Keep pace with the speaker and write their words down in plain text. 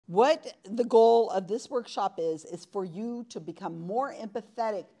What the goal of this workshop is for you to become more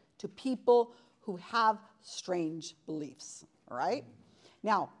empathetic to people who have strange beliefs, all right?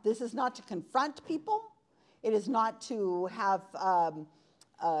 Now, this is not to confront people. It is not to have,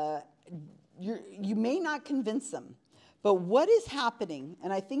 you may not convince them. But what is happening,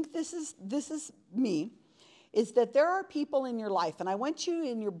 and I think this is me, is that there are people in your life, and I want you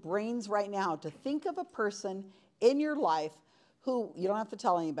in your brains right now to think of a person in your life who, you don't have to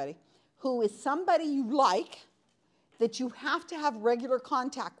tell anybody, who is somebody you like that you have to have regular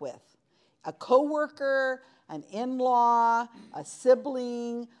contact with. A coworker, an in-law, a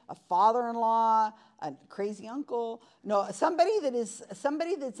sibling, a father-in-law, a crazy uncle. No, somebody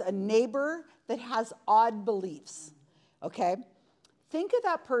that's a neighbor that has odd beliefs, okay? Think of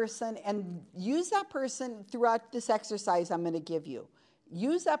that person and use that person throughout this exercise I'm going to give you.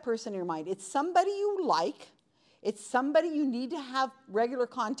 Use that person in your mind. It's somebody you like. It's somebody you need to have regular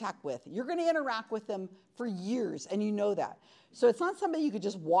contact with. You're going to interact with them for years, and you know that. So it's not somebody you could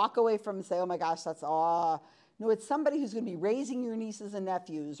just walk away from and say, oh my gosh, that's, no, it's somebody who's going to be raising your nieces and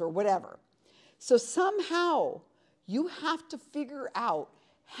nephews or whatever. So somehow you have to figure out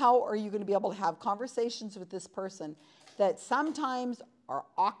how are you going to be able to have conversations with this person that sometimes are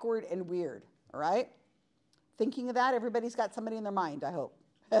awkward and weird, all right? Thinking of that, everybody's got somebody in their mind, I hope.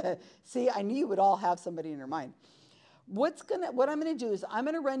 See, I knew you would all have somebody in your mind. What I'm going to do is I'm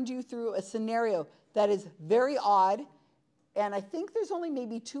going to run you through a scenario that is very odd, and I think there's only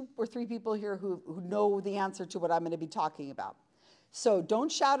maybe 2 or 3 people here who know the answer to what I'm going to be talking about. So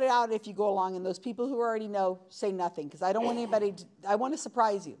don't shout it out if you go along, and those people who already know, say nothing, because I don't want anybody to, I want to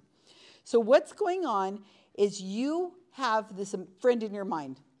surprise you. So what's going on is you have this friend in your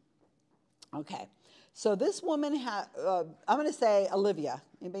mind. Okay. So this woman, I'm going to say Olivia.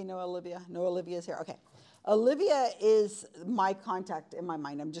 Anybody know Olivia? No, Olivia's here. Okay. Olivia is my contact in my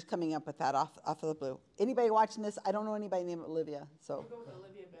mind. I'm just coming up with that off of the blue. Anybody watching this? I don't know anybody named Olivia. So. We'll go with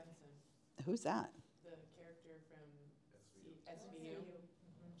Olivia Benson. Who's that? The character from SVU.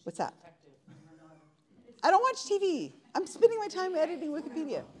 What's that? Detective. I don't watch TV. I'm spending my time editing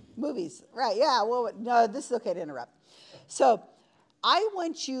Wikipedia. Movies. Right, yeah. Well, no, this is okay to interrupt. So I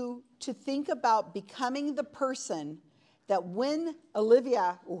want you to think about becoming the person that when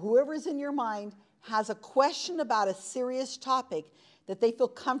Olivia, or whoever's in your mind, has a question about a serious topic, that they feel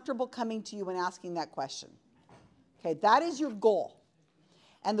comfortable coming to you and asking that question. Okay, that is your goal.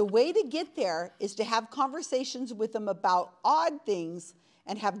 And the way to get there is to have conversations with them about odd things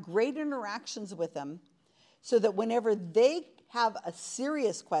and have great interactions with them so that whenever they have a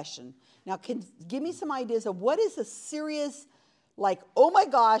serious question, now give me some ideas of what is a serious, like, oh my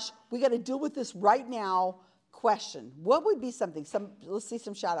gosh, we got to deal with this right now question. What would be something? Let's see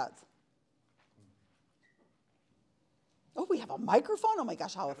some shout outs. Oh, we have a microphone? Oh my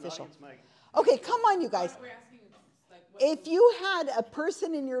gosh, how official. Okay, come on, you guys. If you had a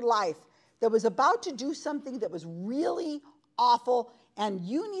person in your life that was about to do something that was really awful and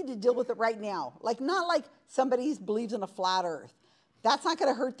you need to deal with it right now, like not like somebody who believes in a flat earth. That's not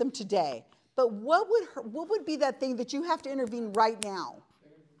going to hurt them today. But what would be that thing that you have to intervene right now?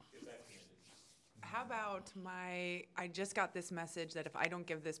 How about I just got this message that if I don't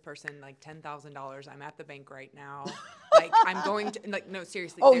give this person like $10,000, I'm at the bank right now. Like I'm going to, like, no,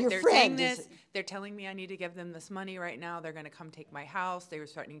 seriously. Oh, they're saying this, they're telling me I need to give them this money right now. They're going to come take my house. They were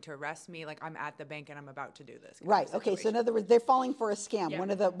threatening to arrest me. Like I'm at the bank and I'm about to do this. Right, okay, so in other words, they're falling for a scam. Yeah.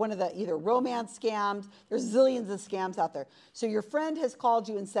 One of the either romance scams, there's zillions of scams out there. So your friend has called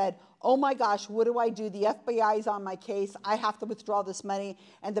you and said, oh my gosh, what do I do? The FBI is on my case. I have to withdraw this money,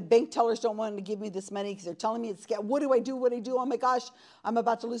 and the bank tellers don't want to give me this money because they're telling me it's scam. What do I do? What do I do? Oh my gosh, I'm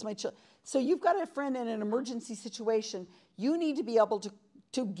about to lose my child. So you've got a friend in an emergency situation. You need to be able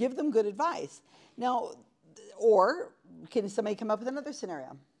to give them good advice. Now, or can somebody come up with another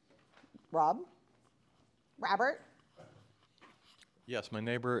scenario? Robert? Yes, my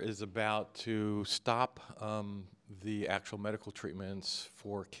neighbor is about to stop the actual medical treatments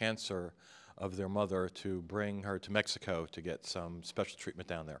for cancer of their mother to bring her to Mexico to get some special treatment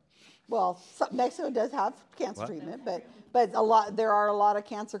down there. Well, Mexico does have cancer treatment, but there are a lot of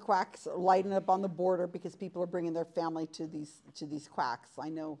cancer quacks lighting up on the border because people are bringing their family to these quacks. I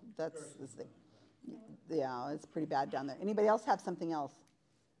know that's the thing. Yeah, it's pretty bad down there. Anybody else have something else?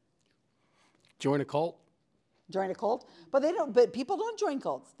 Join a cult. Join a cult, but they don't. But people don't join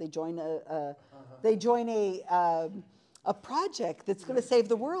cults. They join a project that's going to save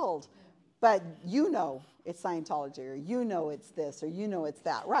the world. But you know it's Scientology, or you know it's this, or you know it's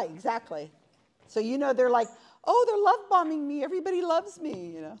that. Right? Exactly. So you know they're like, oh, they're love bombing me. Everybody loves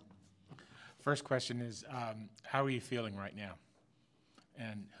me. You know. First question is, how are you feeling right now?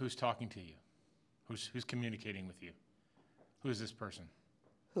 And who's talking to you? Who's communicating with you? Who is this person?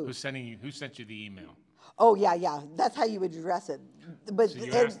 Who? Who sent you the email? Oh, yeah. That's how you would address it. But So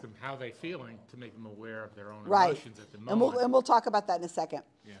you ask them how they're feeling to make them aware of their own right. emotions at the moment. And we'll talk about that in a second.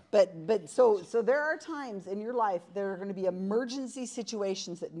 Yeah. But so there are times in your life there are going to be emergency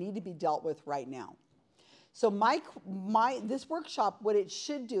situations that need to be dealt with right now. So this workshop, what it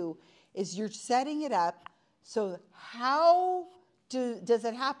should do is you're setting it up. So how does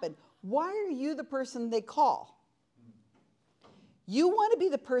it happen? Why are you the person they call? You want to be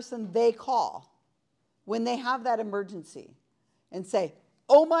the person they call when they have that emergency and say,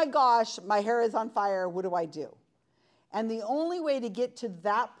 oh my gosh, my hair is on fire, what do I do? And the only way to get to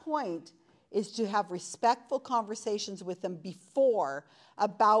that point is to have respectful conversations with them before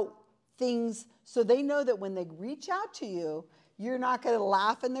about things so they know that when they reach out to you, you're not going to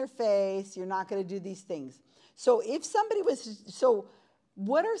laugh in their face, you're not going to do these things. So if somebody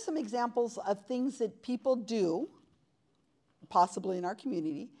what are some examples of things that people do, possibly in our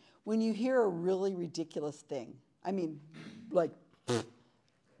community, when you hear a really ridiculous thing? I mean, like,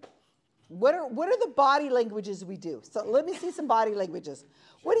 what are the body languages we do? So let me see some body languages.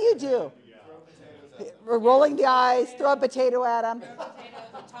 What do you do? We're rolling the eyes, throw a potato at them.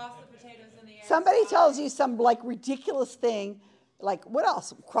 Toss the potatoes in the air. Somebody tells you some like ridiculous thing, like what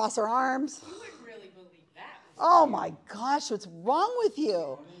else? Cross our arms. You wouldn't really believe that. Oh my gosh, what's wrong with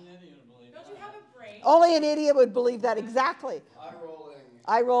you? Don't you have a brain? Only an idiot would believe that, exactly. Eye rolling.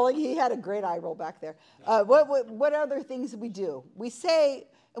 Eye rolling, he had a great eye roll back there. What other things do we do? We say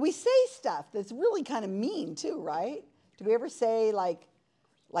stuff that's really kind of mean too, right? Do we ever say like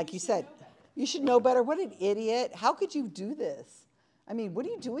you said, you should know better, what an idiot, how could you do this? I mean, what are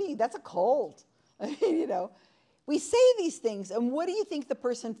you doing? That's a cult. I mean, we say these things, and what do you think the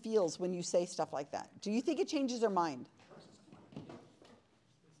person feels when you say stuff like that? Do you think it changes their mind?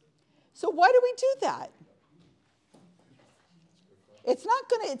 So why do we do that? It's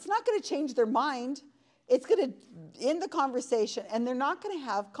not gonna change their mind. It's gonna end the conversation, and they're not gonna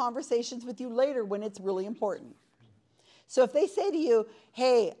have conversations with you later when it's really important. So if they say to you,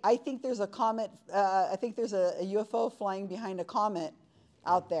 hey, I think there's a comet, I think there's a UFO flying behind a comet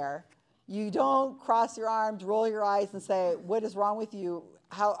out there, you don't cross your arms, roll your eyes, and say, what is wrong with you?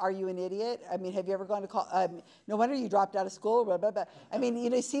 How are you an idiot? I mean, have you ever gone to call? No wonder you dropped out of school. Blah, blah, blah. I mean,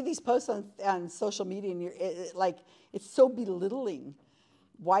 you see these posts on social media, and it's so belittling.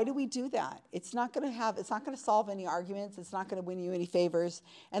 Why do we do that? It's not going to solve any arguments. It's not going to win you any favors,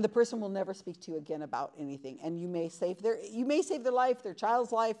 and the person will never speak to you again about anything. And you may save their life, their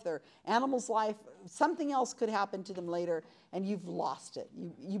child's life, their animal's life. Something else could happen to them later, and you've lost it.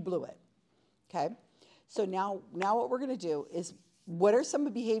 You blew it. Okay. So now what we're going to do is, what are some of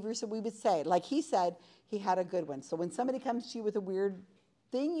the behaviors that we would say? Like he said, he had a good one. So when somebody comes to you with a weird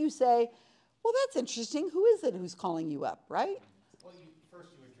thing, you say, well, that's interesting. Who is it who's calling you up, right? Well,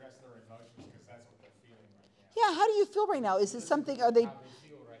 first you address their emotions because that's what they're feeling right now. Yeah, how do you feel right now? Is it something, are they... How they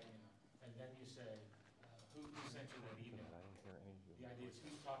feel right now. And then you say, who sent you that email? The idea is,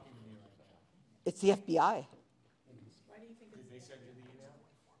 who's talking to me right now? It's the FBI. Why do you think Did they send you the email?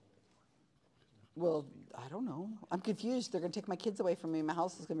 Well, I don't know. I'm confused. They're going to take my kids away from me. My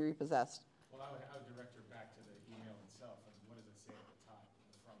house is going to be repossessed. Well, I would direct her back to the email itself, and what does it say at the top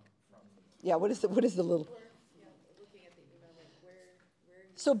from Yeah, what is the little... Looking at the email, like where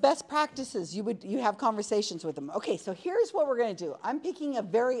So best practices, you have conversations with them. Okay, so here's what we're going to do. I'm picking a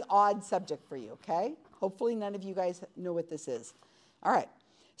very odd subject for you, okay? Hopefully none of you guys know what this is. All right,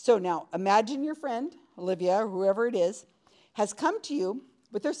 so now imagine your friend, Olivia, or whoever it is, has come to you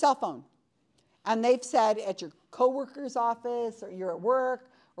with their cell phone. And they've said at your coworker's office, or you're at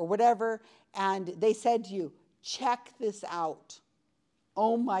work, or whatever, and they said to you, check this out.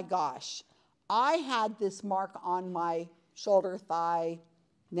 Oh my gosh, I had this mark on my shoulder, thigh,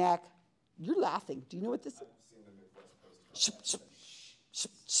 neck. You're laughing. Do you know what this is?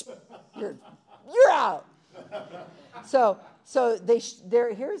 You're out. So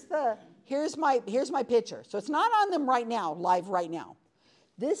here's my picture. So it's not on them right now, live right now.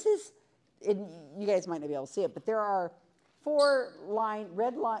 This is, you guys might not be able to see it, but there are 5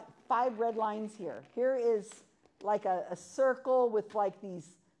 red lines here. Here is like a circle with like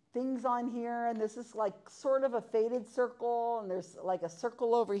these things on here, and this is like sort of a faded circle, and there's like a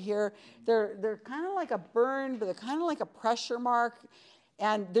circle over here. They're kind of like a burn, but they're kind of like a pressure mark,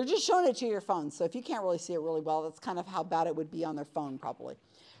 and they're just showing it to your phone. So if you can't really see it really well, that's kind of how bad it would be on their phone probably.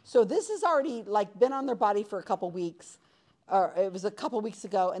 So this has already like been on their body for a couple weeks, or it was a couple weeks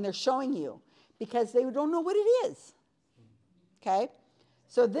ago, and they're showing you because they don't know what it is. Okay?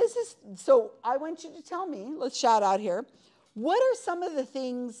 So I want you to tell me, let's shout out here, What are some of the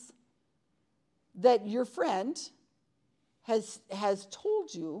things that your friend has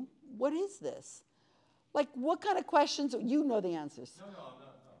told you? What is this? Like, what kind of questions? You know the answers. No,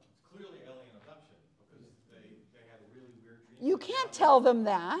 it's clearly alien abduction because they had a really weird dream. You can't tell them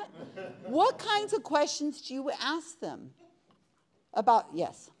that. What kinds of questions do you ask them about?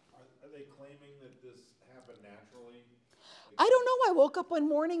 Yes. Are they claiming that this happened naturally? I don't know. I woke up one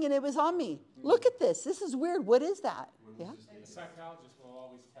morning and it was on me. Look at this. This is weird. What is that? Yeah. A psychologist will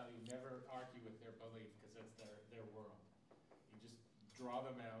always tell you never argue with their belief because that's their world. You just draw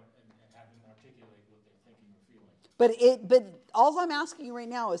them out and have them articulate what they're thinking or feeling. But all I'm asking you right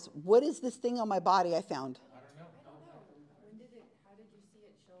now is, what is this thing on my body I found? I don't know. How did you see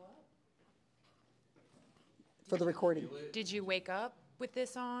it show up? For the recording. Did you wake up with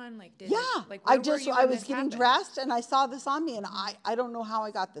this on? Like, did Yeah. it, like, I where were you I when was this getting happened? dressed and I saw this on me, and I don't know how I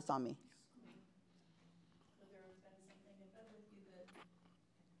got this on me. So there has been something in bed with you that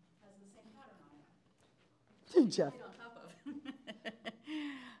has the same pattern on it. Jeff. Right on top of.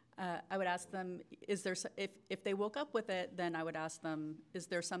 I would ask them, is there, if they woke up with it, then I would ask them, is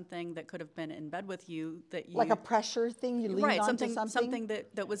there something that could have been in bed with you that you... Like a pressure thing, you leaned Right, onto something, something?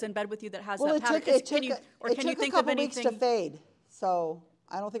 that was in bed with you that has Well, that it pattern. took, it took, Can you, or it can took you think a of couple weeks anything? to fade, so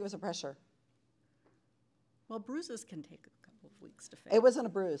I don't think it was a pressure. Well, bruises can take a couple of weeks to fade. It wasn't a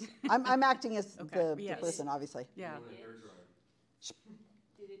bruise. I'm acting as Okay, the yes. person, obviously. Yeah.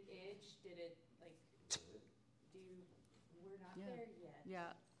 Did it itch? Did it, like, we're not Yeah. there yet.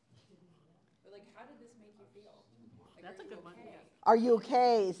 Yeah. But, like, how did this make you feel? Like, That's are a you good one, okay? yeah. Are you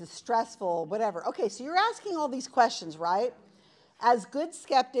okay? Is it stressful? Whatever. Okay, so you're asking all these questions, right? As good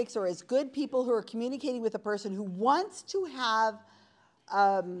skeptics or as good people who are communicating with a person who wants to have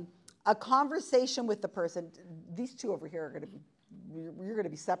a conversation with the person. These two over here are going to be, you're going to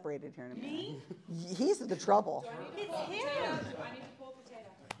be separated here in a minute. Me? He's the trouble. I need to pull a potato.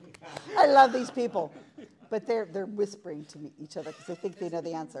 I love these people, but they're whispering to each other because they think they know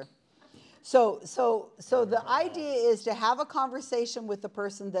the answer. So the idea is to have a conversation with the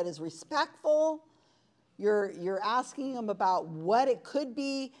person that is respectful. You're asking them about what it could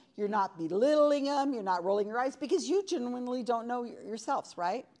be. You're not belittling them. You're not rolling your eyes because you genuinely don't know yourselves,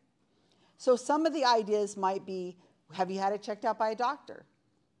 right? So some of the ideas might be, have you had it checked out by a doctor?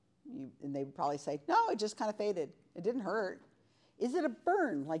 And they would probably say, no, it just kind of faded. It didn't hurt. Is it a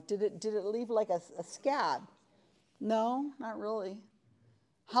burn? Like, did it leave like a scab? No, not really.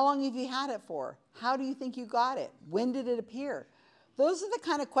 How long have you had it for? How do you think you got it? When did it appear? Those are the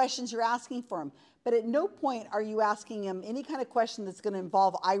kind of questions you're asking for them. But at no point are you asking them any kind of question that's going to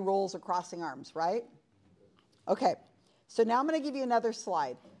involve eye rolls or crossing arms, right? Okay, so now I'm going to give you another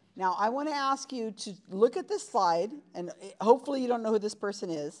slide. Now, I want to ask you to look at this slide, and hopefully you don't know who this person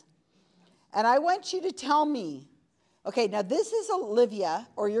is. And I want you to tell me, okay, now this is Olivia,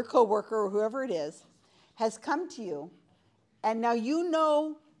 or your coworker, or whoever it is, has come to you, and now you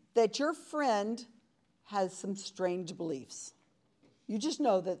know that your friend has some strange beliefs. You just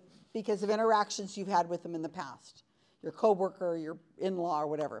know that because of interactions you've had with them in the past, your coworker, your in-law, or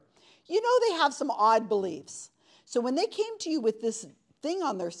whatever. You know they have some odd beliefs. So when they came to you with this thing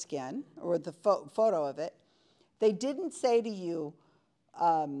on their skin, or the photo of it, they didn't say to you,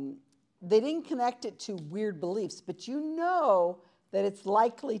 they didn't connect it to weird beliefs, but you know that it's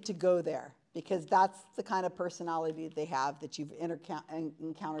likely to go there because that's the kind of personality they have that you've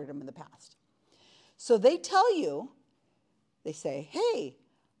encountered them in the past. So they tell you, they say, hey,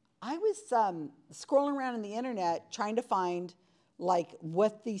 I was scrolling around on the internet trying to find like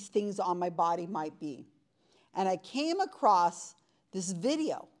what these things on my body might be. And I came across this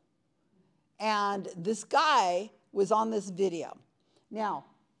video. And this guy was on this video. Now,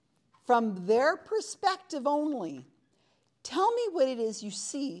 from their perspective only, tell me what it is you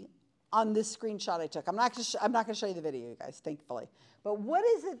see on this screenshot I took. I'm not going to show you the video, you guys, thankfully. But what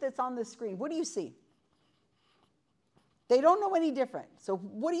is it that's on the screen? What do you see? They don't know any different. So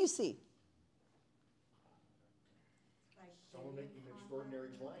what do you see? Someone making an extraordinary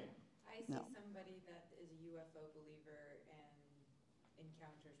claim. I see No. somebody that is a UFO believer and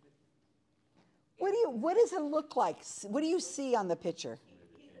encounters with. What does it look like? What do you see on the picture?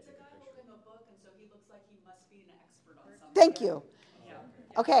 It's a guy holding a book, and so he looks like he must be an expert on something. Thank you. Yeah.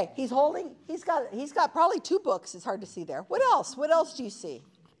 Okay, he's got probably 2 books. It's hard to see there. What else? What else do you see?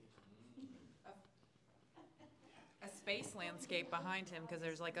 A space landscape behind him because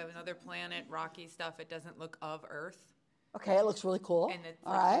there's like another planet, rocky stuff. It doesn't look of Earth. Okay, it looks really cool. And it's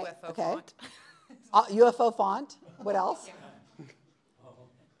All like right. UFO Okay. font. UFO font. What else?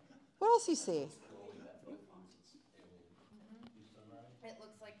 What else do you see? It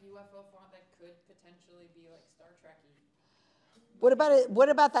looks like UFO font that could potentially be like Star Trek-y. What about it? What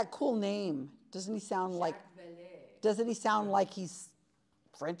about that cool name? Doesn't he sound like? Doesn't he sound like he's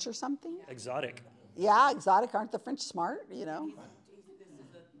French or something? Exotic. Yeah, exotic. Aren't the French smart? You know. This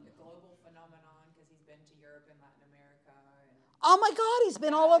is a global phenomenon because he's been to Europe and Latin America. Oh my God, he's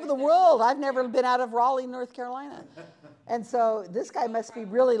been all over the world. I've never been out of Raleigh, North Carolina. And so this guy must be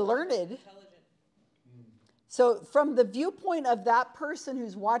really learned. So from the viewpoint of that person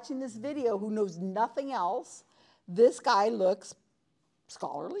who's watching this video who knows nothing else, this guy looks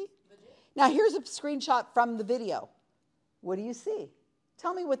scholarly. Now here's a screenshot from the video. What do you see?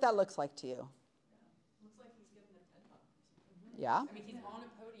 Tell me what that looks like to you. Looks like he's giving a TED talk. Yeah. I mean, he's on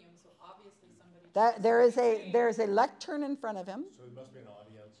a podium, so obviously somebody. There is a lectern in front of him. So it must be an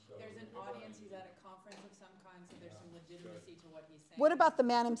audience. So There's an audience. He's at a conference of some kind, so there's some legitimacy to what he's saying. What about the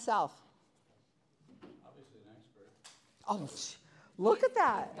man himself? Obviously an expert. Oh, look at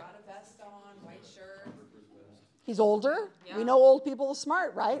that. Got a vest on, white shirt. He's older. Yeah. We know old people are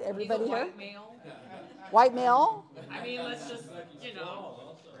smart, right? Everybody He's a here? white male. White male, I mean, let's just, you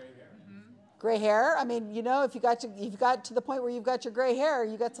know. gray hair. I mean, you know, if you got to the point where you've got your gray hair,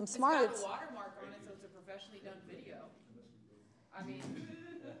 you got some smarts. It's got a watermark on it, so it's a professionally done video. I mean,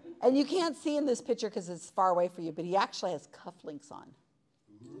 And you can't see in this picture because it's far away for you, but he actually has cufflinks on.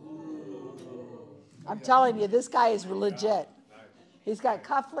 I'm telling you, this guy is legit. He's got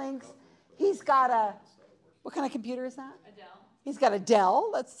cufflinks. He's got a, what kind of computer is that? a Dell He's got a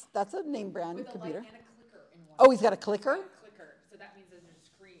Dell. That's a name brand with a light computer. and a clicker in one. Oh, he's got a clicker? Clicker, so that means there's a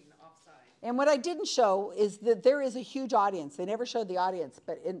screen offside. And what I didn't show is that there is a huge audience. They never showed the audience,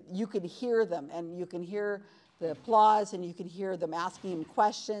 but you could hear them, and you can hear the applause, and you can hear them asking him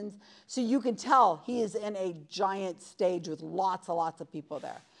questions. So you can tell he is in a giant stage with lots and lots of people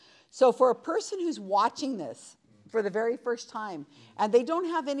there. So for a person who's watching this for the very first time, and they don't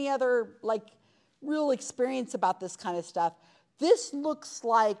have any other like real experience about this kind of stuff, this looks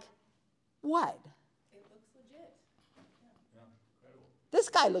like what? It looks legit. This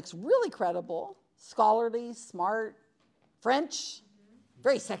guy looks really credible, scholarly, smart, French,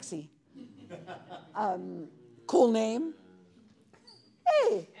 very sexy. Cool name.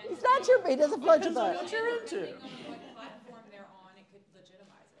 Hey, he's not your, he doesn't float your boat. What you're into. Depending on what platform they're on, it could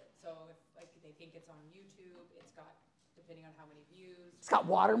legitimize it. So if like they think it's on YouTube, it's got, depending on how many views. It's got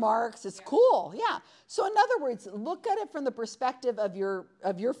watermarks. It's cool. Yeah. So in other words, look at it from the perspective of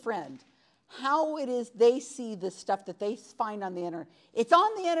your friend. How it is they see the stuff that they find on the internet. It's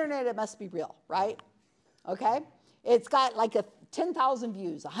on the internet. It must be real, right? Okay. It's got like 10,000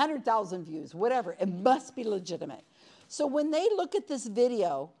 views, 100,000 views, whatever. It must be legitimate. So when they look at this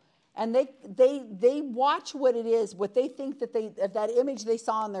video and they watch what it is, what they think that that image they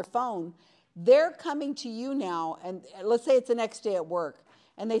saw on their phone, they're coming to you now, and let's say it's the next day at work,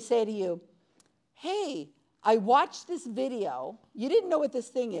 and they say to you, hey, I watched this video. You didn't know what this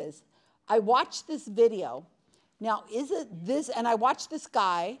thing is. I watched this video. Now, is it this? And I watched this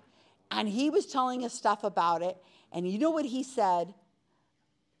guy, and he was telling us stuff about it, and you know what he said?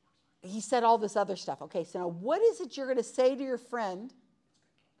 He said all this other stuff. Okay, so now what is it you're going to say to your friend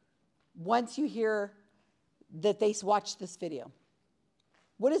once you hear that they watched this video?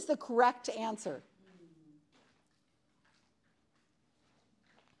 What is the correct answer?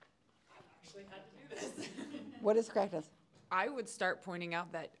 I actually had to do this. What is the correct answer? I would start pointing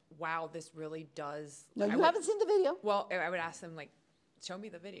out that, wow, this really does. No, you haven't seen the video. Well, I would ask them, like, show me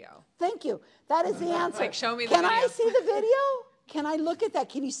the video. Thank you. That is the answer. Like, show me the Can I video. see the video? Can I look at that?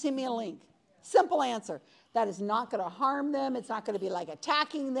 Can you send me a link? Simple answer. That is not going to harm them. It's not going to be like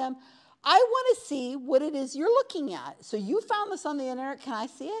attacking them. I want to see what it is you're looking at. So you found this on the internet. Can I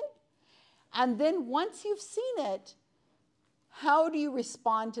see it? And then once you've seen it, how do you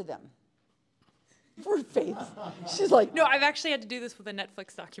respond to them? For Faith. She's like, No, I've actually had to do this with a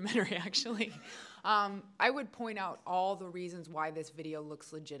Netflix documentary, actually. I would point out all the reasons why this video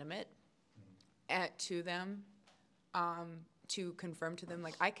looks legitimate to them, to confirm to them,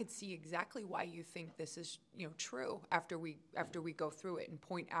 like, I could see exactly why you think this is, true after we go through it, and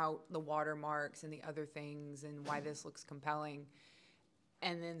point out the watermarks and the other things and why this looks compelling,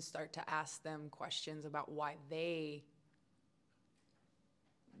 and then start to ask them questions about why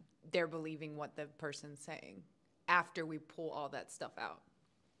they're believing what the person's saying after we pull all that stuff out.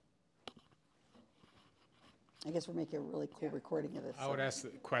 I guess we're making a really cool recording of this. I would ask the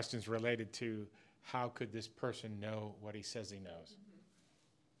questions related to how could this person know what he says he knows?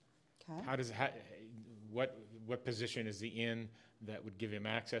 Okay. What position is he in that would give him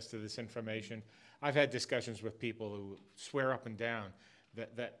access to this information? I've had discussions with people who swear up and down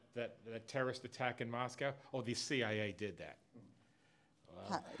that terrorist attack in Moscow, the CIA did that.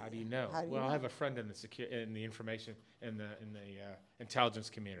 How do you know? how do you Well, know? I have a friend in the information in the intelligence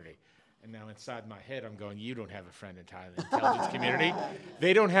community, and now inside my head I'm going, you don't have a friend in the intelligence community.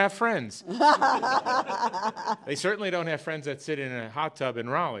 They don't have friends. They certainly don't have friends that sit in a hot tub in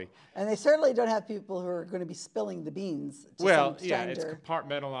Raleigh. And they certainly don't have people who are going to be spilling the beans to Well, some yeah, extent, it's or-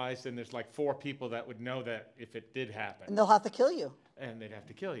 compartmentalized, and there's like 4 people that would know that if it did happen, and they'll have to kill you. and they'd have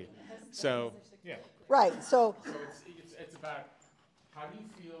to kill you. So, yeah. Right, so, So it's about how do you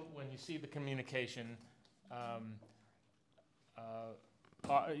feel when you see the communication,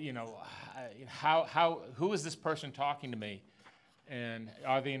 you know, who is this person talking to me, and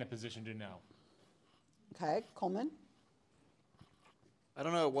are they in a position to know? okay, Coleman? I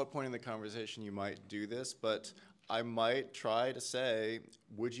don't know at what point in the conversation you might do this, but I might try to say,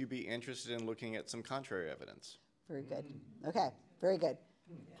 would you be interested in looking at some contrary evidence? Very good. Okay, very good.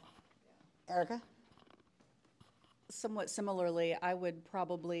 Erica? Somewhat similarly, I would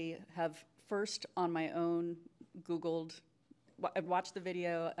probably have first on my own Googled, I'd watch the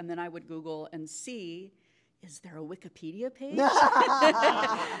video, and then I would Google and see, is there a Wikipedia page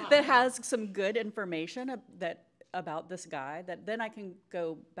that has some good information about this guy, that then I can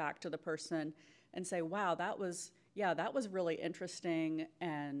go back to the person and say, wow, that was really interesting,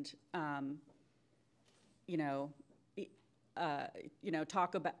 and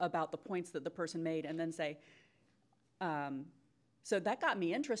talk about the points that the person made, and then say, so that got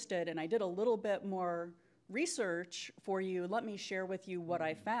me interested, and I did a little bit more research for you. Let me share with you what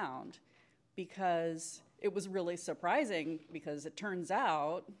I found, because it was really surprising, because it turns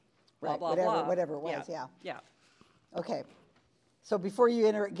out, blah, Right, blah, whatever, blah. whatever it was, yeah. Yeah. Okay, so before you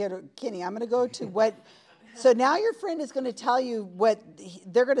get Kenny, I'm going to go to what, so now your friend is going to tell you what,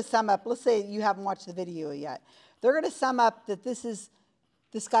 they're going to sum up, let's say you haven't watched the video yet. They're going to sum up that this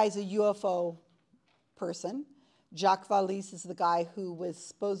guy's a UFO person. Jacques Vallis is the guy who was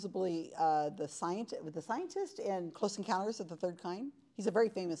supposedly the scientist in Close Encounters of the Third Kind. He's a very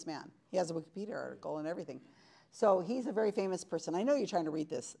famous man. He has a Wikipedia article and everything. So he's a very famous person. I know you're trying to read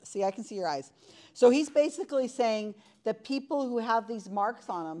this. See, I can see your eyes. So he's basically saying that people who have these marks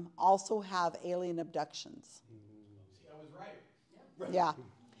on them also have alien abductions. See, I was right. Yeah.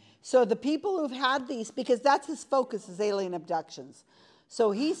 So the people who've had these, because that's his focus, is alien abductions.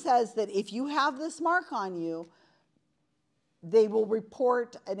 So he says that if you have this mark on you, they will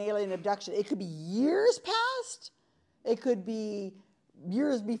report an alien abduction. It could be years past. It could be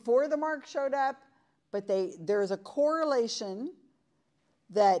years before the mark showed up. But there's a correlation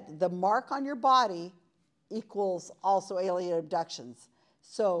that the mark on your body equals also alien abductions.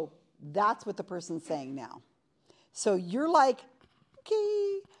 So that's what the person's saying now. So you're like,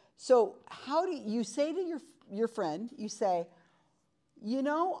 okay. So how do you say to your friend, you say, you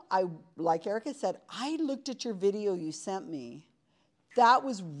know, like Erica said, I looked at your video you sent me. That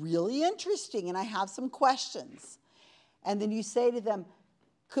was really interesting, and I have some questions. And then you say to them,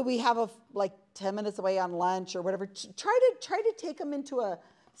 could we have 10 minutes away on lunch or whatever? Try to take them into a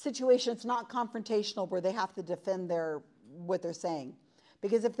situation that's not confrontational, where they have to defend what they're saying.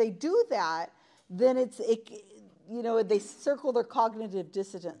 Because if they do that, then they circle their cognitive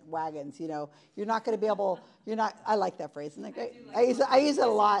dissident wagons. You're not going to be able. I like that phrase, isn't that great? I use it a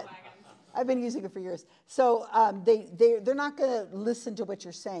lot. I've been using it for years. So they're not going to listen to what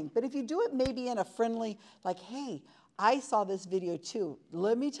you're saying. But if you do it maybe in a friendly, like, hey, I saw this video too.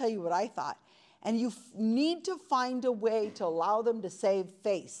 Let me tell you what I thought. And you need to find a way to allow them to save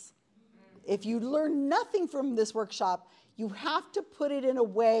face. If you learn nothing from this workshop, you have to put it in a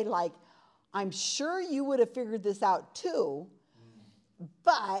way like, I'm sure you would have figured this out too,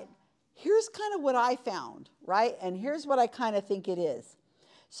 but here's kind of what I found, right? And here's what I kind of think it is.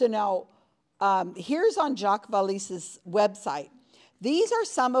 So now, here's on Jacques Vallis's website. These are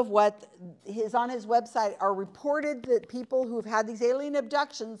some of what on his website are reported that people who've had these alien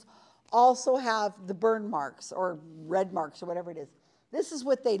abductions also have the burn marks or red marks or whatever it is. This is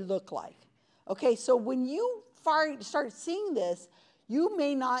what they look like. Okay, so when you start seeing this, you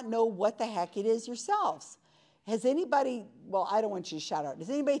may not know what the heck it is yourselves. Has anybody, well, I don't want you to shout out. Does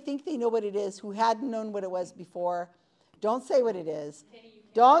anybody think they know what it is who hadn't known what it was before? Don't say what it is.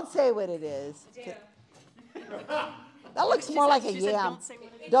 Don't say what it is. That looks more like a yam.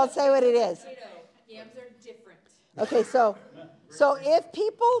 Don't say what it is. Yams are different. Okay, so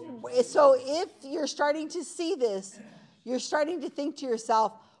if you're starting to see this, you're starting to think to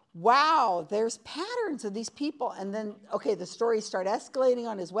yourself, wow, there's patterns of these people. And then, okay, the stories start escalating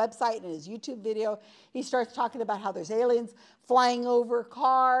on his website and his YouTube video. He starts talking about how there's aliens flying over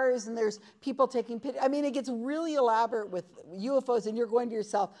cars and there's people taking pictures. I mean, it gets really elaborate with UFOs, and you're going to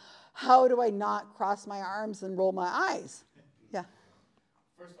yourself, how do I not cross my arms and roll my eyes? Yeah.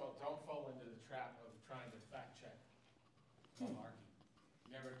 First of all, don't fall into the trap of trying to fact check malarkey.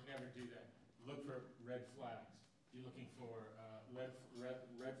 Never do that. Look for red flags. You're looking for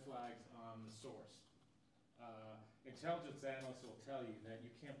red flags on the source. Intelligence analysts will tell you that you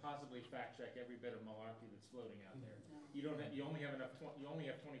can't possibly fact check every bit of malarkey that's floating out there. You don't. You only have enough. You only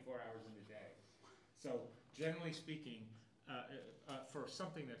have 24 hours in a day. So generally speaking, for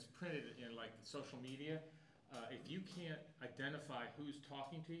something that's printed in like social media, if you can't identify who's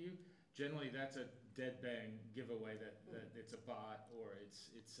talking to you, generally that's a dead bang giveaway that it's a bot or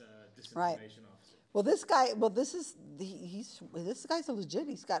it's a disinformation officer. Well, this guy, this guy's a legit.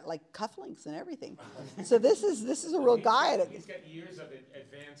 He's got like cufflinks and everything. So this is a real guy. He's got years of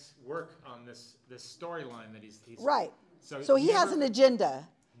advanced work on this storyline that he's right. So he has an agenda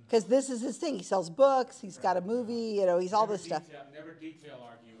because this is his thing. He sells books. He's got a movie. You know, he's all this stuff. Never detail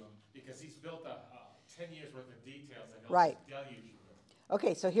argue him because he's built 10 years worth of details that he'll right. deluge you.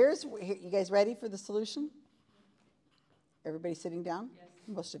 Okay, so here, you guys ready for the solution? Everybody sitting down? Yes.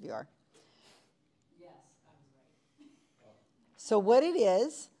 Most of you are. Yes, I was right. So what it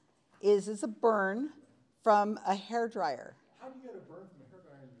is it's a burn from a hairdryer. How do you get a burn from a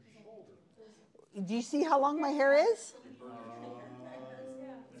hairdryer in your shoulder? Do you see how long my hair is?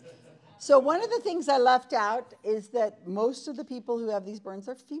 So one of the things I left out is that most of the people who have these burns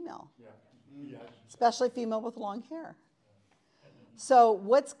are female. Yeah. Yeah. Especially female with long hair. So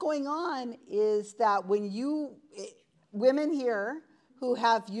what's going on is that when women here who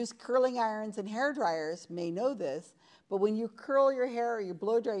have used curling irons and hair dryers may know this, but when you curl your hair or you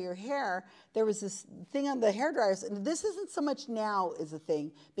blow dry your hair, there was this thing on the hair dryers, and this isn't so much now is a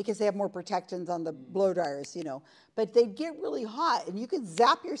thing because they have more protectants on the blow dryers, you know, but they'd get really hot and you could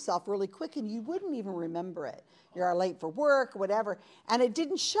zap yourself really quick and you wouldn't even remember it. You're late for work, whatever, and it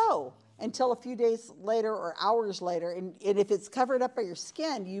didn't show until a few days later or hours later, and if it's covered up by your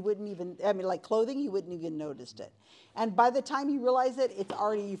skin, you wouldn't even, I mean, like clothing, you wouldn't even noticed it. And by the time you realize it, it's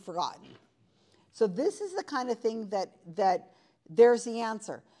already forgotten. So this is the kind of thing that there's the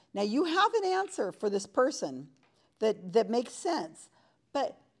answer. Now you have an answer for this person that makes sense,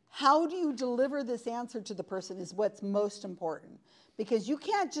 but how do you deliver this answer to the person is what's most important. Because you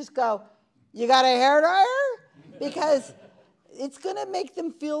can't just go, you got a hairdryer? Because it's going to make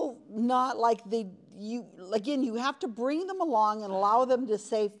them feel not like again, you have to bring them along and allow them to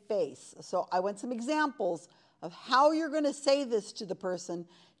save face. So I want some examples of how you're going to say this to the person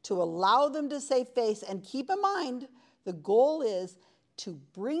to allow them to save face. And keep in mind, the goal is to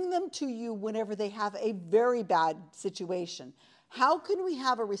bring them to you whenever they have a very bad situation. How can we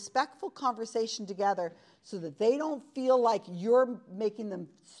have a respectful conversation together so that they don't feel like you're making them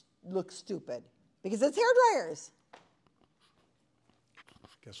look stupid? Because it's hairdryers.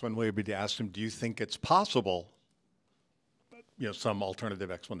 I guess one way would be to ask them, do you think it's possible, you know, some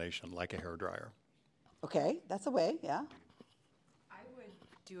alternative explanation like a hairdryer? Okay, that's a way, yeah. I would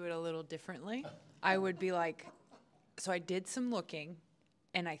do it a little differently. I would be like, so I did some looking,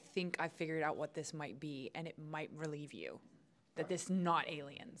 and I think I figured out what this might be, and it might relieve you that this is not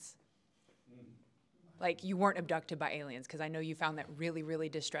aliens. Like, you weren't abducted by aliens, because I know you found that really, really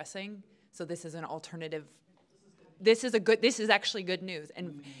distressing. So this is an alternative. This is actually good news,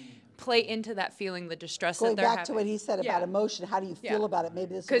 and play into that feeling, the distress that they're having. Going back to what he said about emotion, how do you feel about it?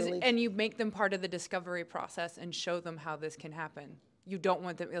 Maybe this will relieve. And you make them part of the discovery process and show them how this can happen. You don't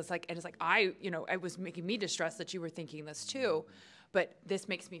want them. It was making me distressed that you were thinking this too, but this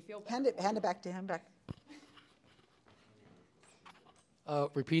makes me feel better. Hand it back to him.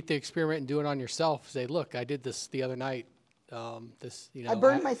 Repeat the experiment and do it on yourself. Say, look, I did this the other night. I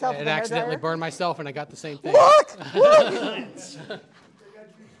burned myself. I accidentally burned myself, and I got the same thing. What?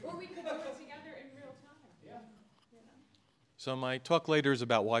 Or we could do it together in real time. Yeah. So my talk later is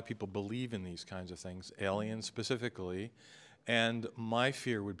about why people believe in these kinds of things, aliens specifically. And my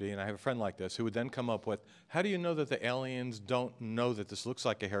fear would be, and I have a friend like this, who would then come up with, how do you know that the aliens don't know that this looks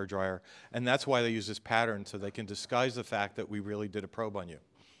like a hairdryer? And that's why they use this pattern, so they can disguise the fact that we really did a probe on you.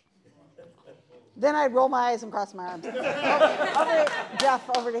 Then I'd roll my eyes and cross my arms. Jeff,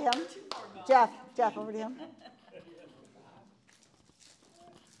 over to him. Jeff, over to him.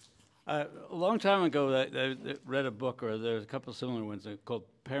 A long time ago, I read a book, or there's a couple of similar ones called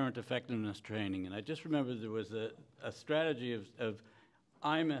Parent Effectiveness Training, and I just remember there was a strategy of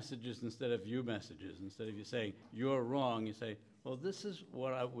I messages instead of you messages. Instead of you saying, you're wrong, you say, well, this is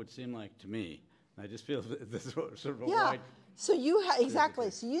what it would seem like to me. And I just feel this is sort of a wide... So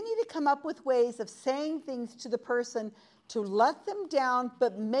exactly. So you need to come up with ways of saying things to the person to let them down,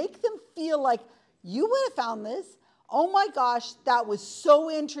 but make them feel like you would have found this. Oh my gosh, that was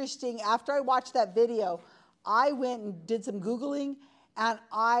so interesting. After I watched that video, I went and did some Googling, And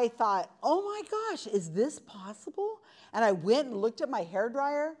I thought, oh my gosh, is this possible? And I went and looked at my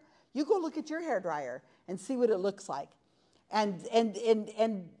hairdryer. You go look at your hairdryer and see what it looks like. And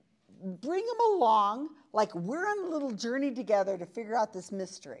bring them along like we're on a little journey together to figure out this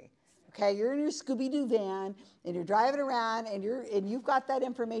mystery. Okay, you're in your Scooby-Doo van and you're driving around and you've got that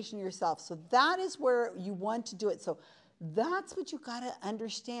information yourself. So that is where you want to do it. So that's what you got to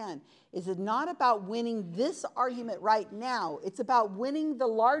understand. Is it not about winning this argument right now? It's about winning the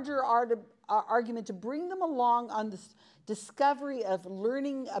larger argument to bring them along on this discovery of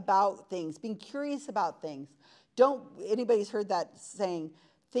learning about things, being curious about things. Anybody's heard that saying,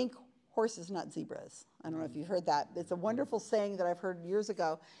 think horses, not zebras. I don't know if you've heard that. It's a wonderful saying that I've heard years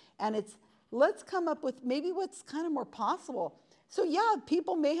ago. And it's, let's come up with maybe what's kind of more possible. So yeah,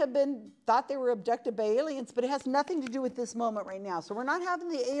 people may have thought they were abducted by aliens, but it has nothing to do with this moment right now. So we're not having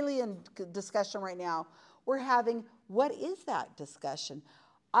the alien discussion right now. We're having, what is that discussion?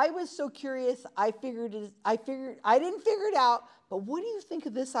 I was so curious, I didn't figure it out, but what do you think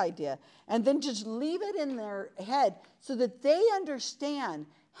of this idea? And then just leave it in their head so that they understand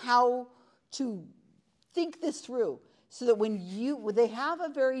how to think this through. So that when they have a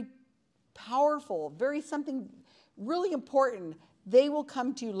very powerful, something really important, they will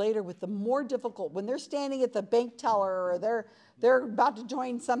come to you later with the more difficult, when they're standing at the bank teller or they're about to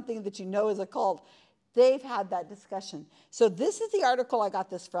join something that you know is a cult, they've had that discussion. So this is the article I got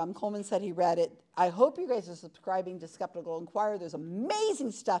this from. Coleman said he read it. I hope you guys are subscribing to Skeptical Inquirer. There's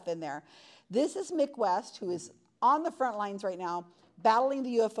amazing stuff in there. This is Mick West, who is on the front lines right now, battling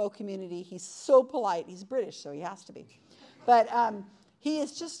the UFO community. He's so polite. He's British, so he has to be. But he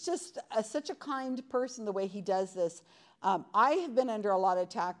is just such a kind person the way he does this. I have been under a lot of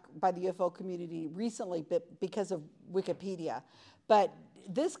attack by the UFO community recently because of Wikipedia. But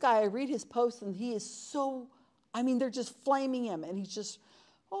this guy, I read his posts, and he is so, they're just flaming him. And he's just,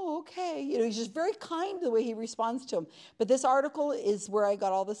 oh, okay. He's just very kind the way he responds to him. But this article is where I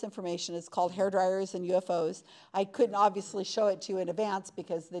got all this information. It's called Hairdryers and UFOs. I couldn't obviously show it to you in advance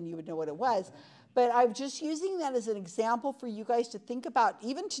because then you would know what it was. But I'm just using that as an example for you guys to think about,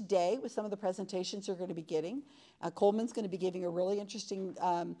 even today with some of the presentations you're going to be getting. Coleman's going to be giving a really interesting,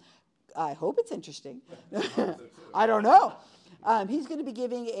 I hope it's interesting. I don't know. He's going to be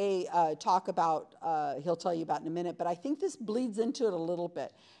giving a talk about, he'll tell you about in a minute, but I think this bleeds into it a little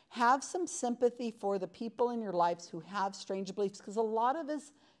bit. Have some sympathy for the people in your lives who have strange beliefs, because a lot of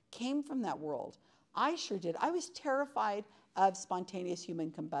us came from that world. I sure did. I was terrified of spontaneous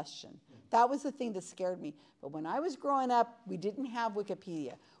human combustion. That was the thing that scared me. But when I was growing up, we didn't have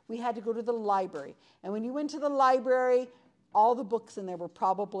Wikipedia. We had to go to the library. And when you went to the library, all the books in there were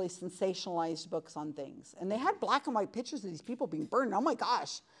probably sensationalized books on things. And they had black and white pictures of these people being burned. Oh my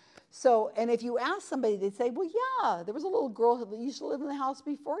gosh. So, and if you ask somebody, they'd say, well, yeah, there was a little girl that used to live in the house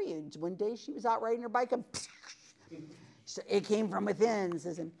before you. One day she was out riding her bike and it came from within.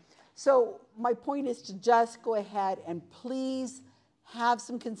 So my point is to just go ahead and please have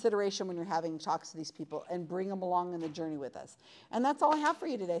some consideration when you're having talks to these people and bring them along on the journey with us. And that's all I have for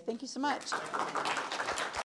you today. Thank you so much.